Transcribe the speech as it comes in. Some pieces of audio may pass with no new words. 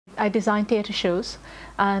I design theatre shows,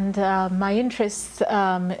 and my interests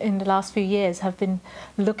in the last few years have been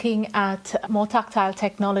looking at more tactile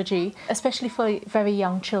technology, especially for very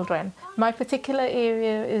young children. My particular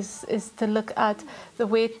area is to look at the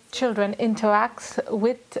way children interact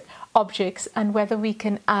with objects and whether we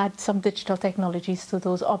can add some digital technologies to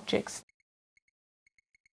those objects.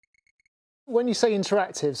 When you say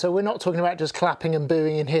interactive, so we're not talking about just clapping and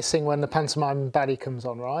booing and hissing when the pantomime baddie comes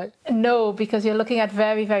on, right? No, because you're looking at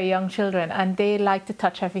very, very young children and they like to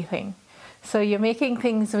touch everything. So you're making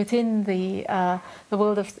things within the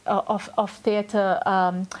world of theatre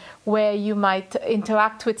where you might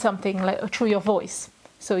interact with something like through your voice.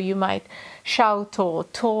 So you might shout or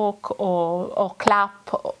talk or clap,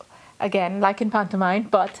 again, like in pantomime,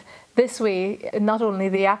 but this way, not only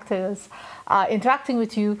the actors are interacting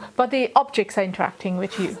with you, but the objects are interacting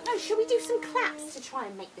with you. No, shall we do some claps to try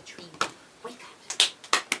and make the tree wake up?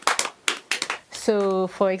 So,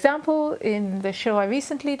 for example, in the show I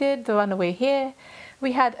recently did, The Runaway Hare,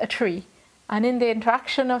 we had a tree. And in the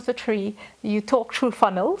interaction of the tree, you talk through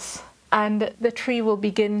funnels, and the tree will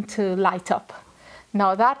begin to light up.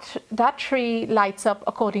 Now, that tree lights up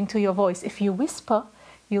according to your voice. If you whisper,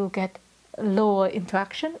 you'll get lower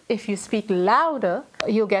interaction. If you speak louder,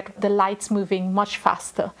 you'll get the lights moving much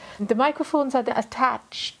faster. The microphones are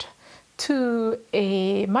attached to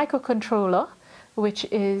a microcontroller, which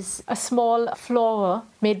is a small Flora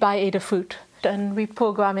made by Adafruit, and we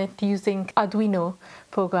program it using Arduino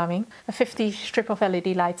programming. A 50 strip of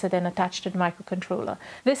LED lights are then attached to the microcontroller.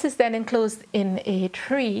 This is then enclosed in a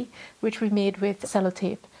tree which we made with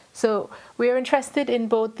sellotape. So we're interested in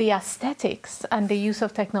both the aesthetics and the use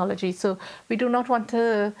of technology. So we do not want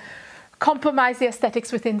to compromise the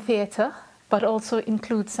aesthetics within theatre, but also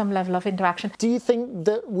include some level of interaction. Do you think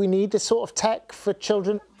that we need this sort of tech for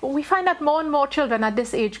children? We find that more and more children at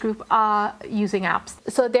this age group are using apps.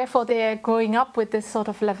 So therefore they're growing up with this sort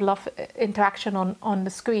of level of interaction on the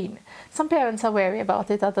screen. Some parents are wary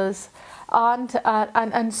about it, others aren't.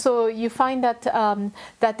 And so you find that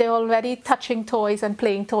that they're already touching toys and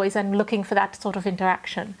playing toys and looking for that sort of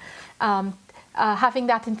interaction. Having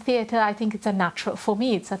that in theatre, I think it's a natural, for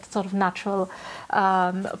me, it's a sort of natural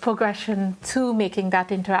progression to making that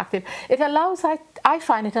interactive. It allows, I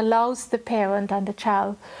find it allows the parent and the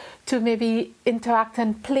child to maybe interact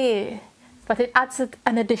and play, but it adds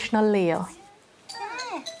an additional layer.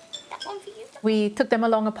 That one for you. We took them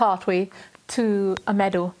along a pathway to a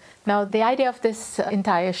meadow. Now, the idea of this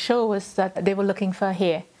entire show was that they were looking for a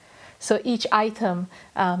hare. So each item,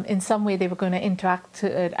 in some way, they were going to interact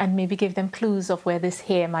and maybe give them clues of where this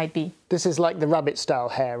hair might be. This is like the rabbit-style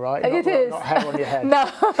hair, right? It is. Not hair on your head.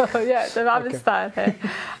 No, yeah, the rabbit-style hair.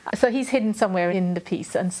 So he's hidden somewhere in the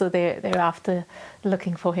piece, and so they're after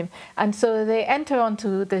looking for him. And so they enter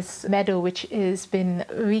onto this meadow, which has been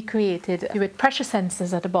recreated with pressure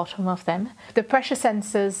sensors at the bottom of them. The pressure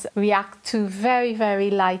sensors react to very,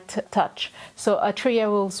 very light touch. So a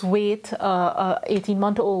 3-year-old's weight, a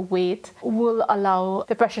 18-month-old weight, will allow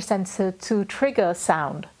the pressure sensor to trigger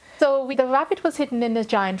sound. So the rabbit was hidden in a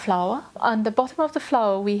giant flower. On the bottom of the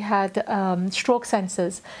flower, we had stroke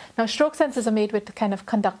sensors. Now, stroke sensors are made with a kind of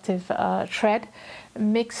conductive thread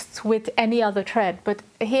mixed with any other thread. But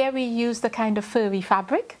here we used a kind of furry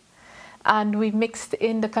fabric, and we mixed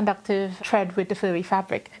in the conductive thread with the furry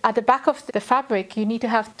fabric. At the back of the fabric, you need to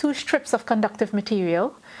have 2 strips of conductive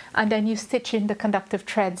material, and then you stitch in the conductive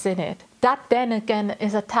threads in it. That then again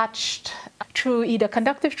is attached through either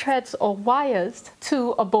conductive threads or wires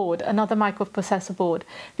to a board, another microprocessor board.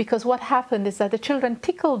 Because what happened is that the children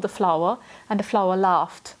tickled the flower and the flower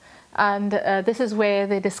laughed. And this is where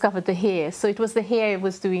they discovered the hair. So it was the hair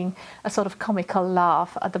was doing a sort of comical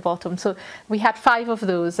laugh at the bottom. So we had 5 of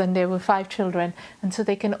those, and there were 5 children. And so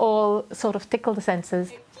they can all sort of tickle the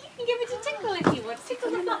senses. You can give it a tickle if you want.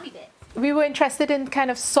 Tickle the floppy bit. We were interested in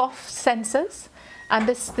kind of soft sensors. And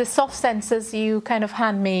the soft sensors you kind of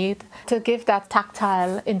handmade to give that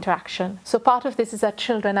tactile interaction. So part of this is that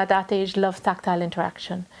children at that age love tactile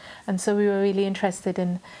interaction. And so we were really interested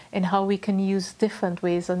in how we can use different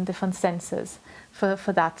ways and different sensors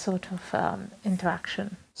for that sort of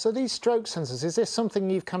interaction. So these stroke sensors, is this something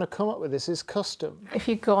you've kind of come up with? This is custom? If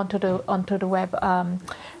you go onto the web,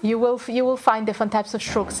 you will find different types of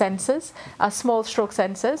stroke sensors, small stroke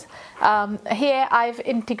sensors. Here I've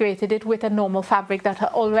integrated it with a normal fabric that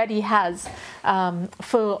already has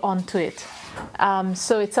fur onto it.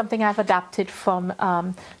 So it's something I've adapted from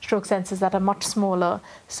stroke sensors that are much smaller.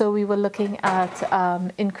 So we were looking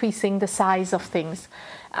at increasing the size of things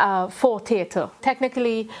for theatre.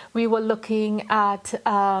 Technically, we were looking at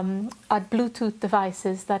Bluetooth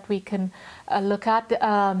devices that we can look at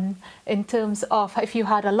in terms of if you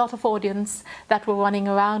had a lot of audience that were running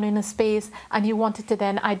around in a space and you wanted to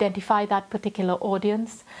then identify that particular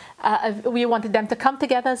audience. We wanted them to come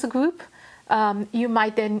together as a group. You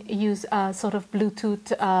might then use sort of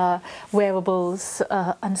Bluetooth wearables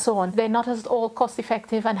and so on. They're not at all cost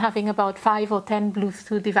effective, and having about 5 or 10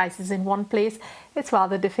 Bluetooth devices in one place, it's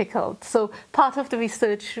rather difficult. So part of the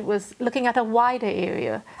research was looking at a wider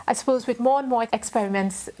area. I suppose with more and more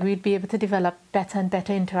experiments, we'd be able to develop better and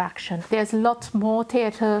better interaction. There's lots more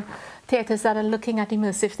theatres that are looking at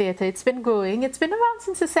immersive theatre. It's been growing. It's been around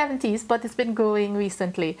since the 70s, but it's been growing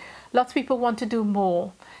recently. Lots of people want to do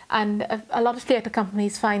more. And a lot of theatre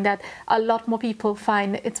companies find that a lot more people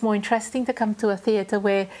find it's more interesting to come to a theatre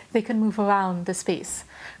where they can move around the space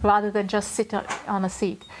rather than just sit on a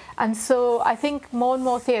seat. And so I think more and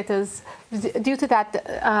more theatres, due to that,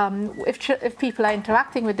 if people are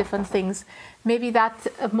interacting with different things, maybe that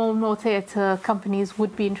more and more theatre companies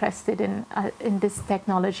would be interested in this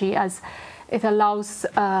technology, as it allows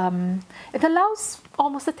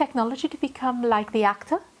almost the technology to become like the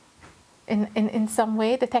actor. In some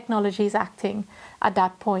way, the technology is acting at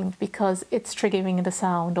that point because it's triggering the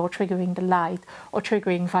sound or triggering the light or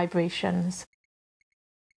triggering vibrations.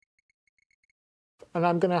 And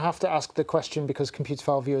I'm going to have to ask the question because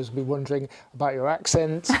Computerphile viewers will be wondering about your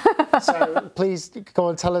accent. So please go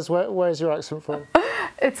on, tell us where's your accent from?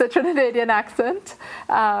 It's a Trinidadian accent.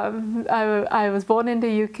 I was born in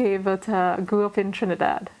the UK but grew up in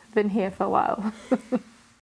Trinidad. Been here for a while.